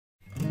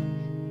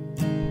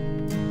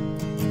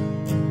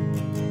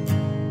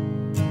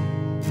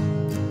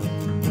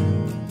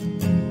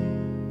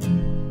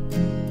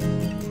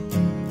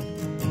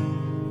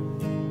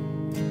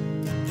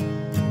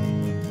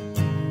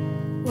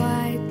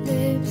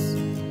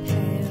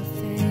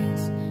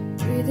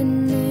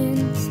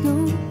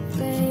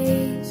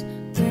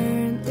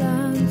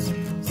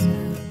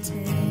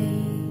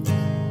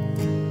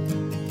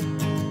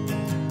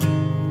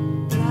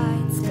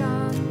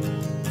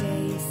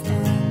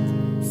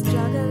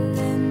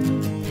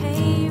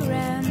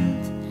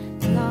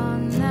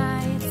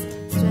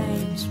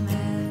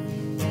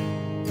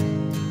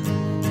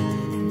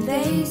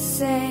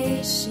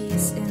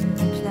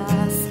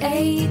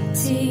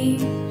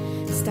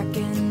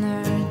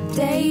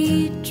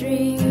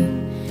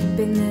daydream.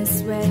 Been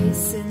this way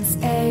since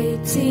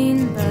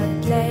 18,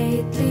 but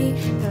lately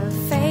her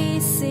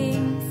face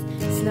seems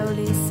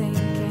slowly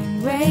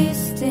sinking,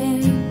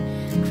 wasting,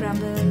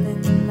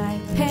 crumbling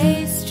like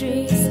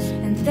pastries.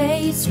 And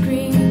they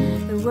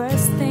scream, the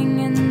worst thing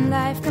in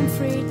life come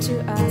free to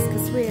us,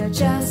 'cause we are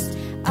just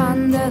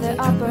under the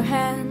upper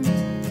hand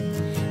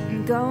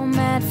and go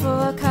mad for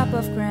a cup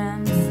of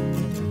grams.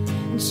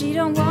 And she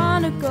don't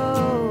wanna go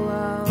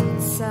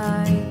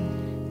outside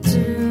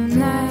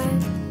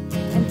tonight.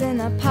 And in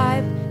a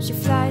pipe she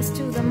flies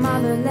to the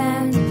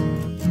motherland,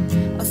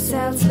 or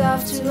sells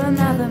love to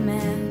another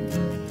man.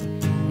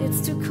 It's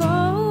too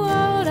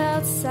cold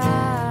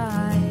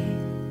outside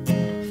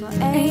for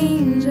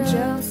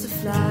angels to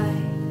fly.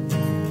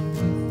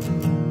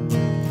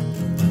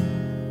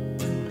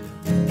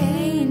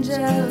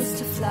 Angels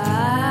to fly.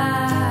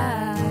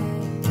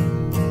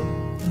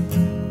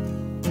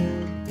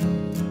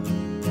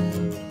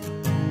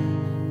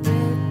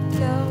 Ripped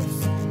clothes,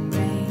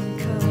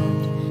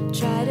 raincoat,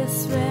 try to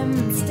swim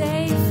and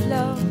stay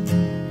afloat.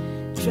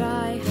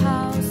 Dry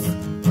house,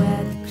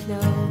 wet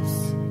clothes.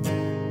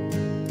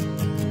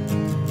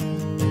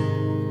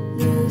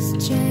 Loose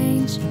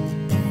change,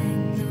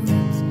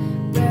 banknotes,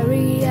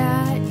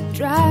 blurry-eyed,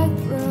 dry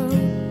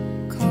road,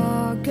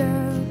 call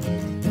girl,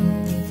 no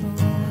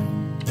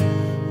phone.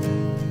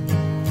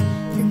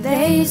 And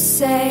they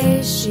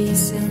say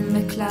she's in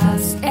the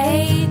class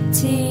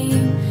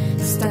 18,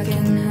 stuck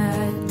in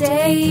her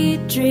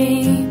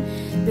daydream.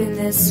 Been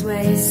this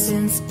way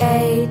since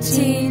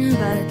 18,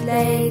 but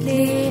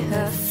lately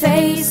her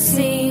face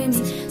seems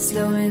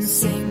slow and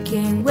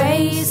sinking,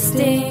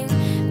 wasting,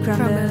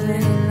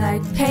 crumbling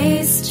like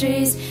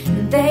pastries.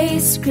 And they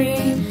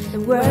scream, the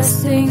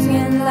worst thing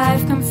in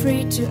life come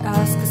free to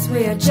us, 'cause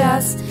we are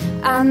just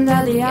under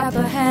the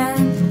upper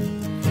hand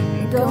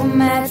and go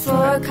mad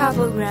for a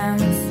couple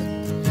grams.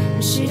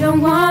 And she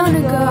don't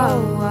wanna go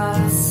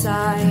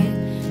outside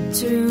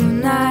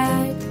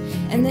tonight.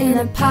 And in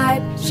a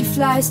pipe she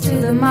flies to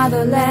the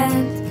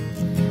motherland,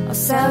 or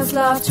sells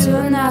love to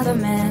another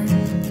man.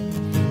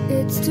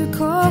 It's too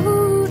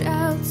cold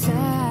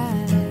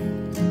outside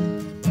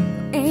for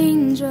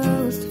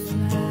angels to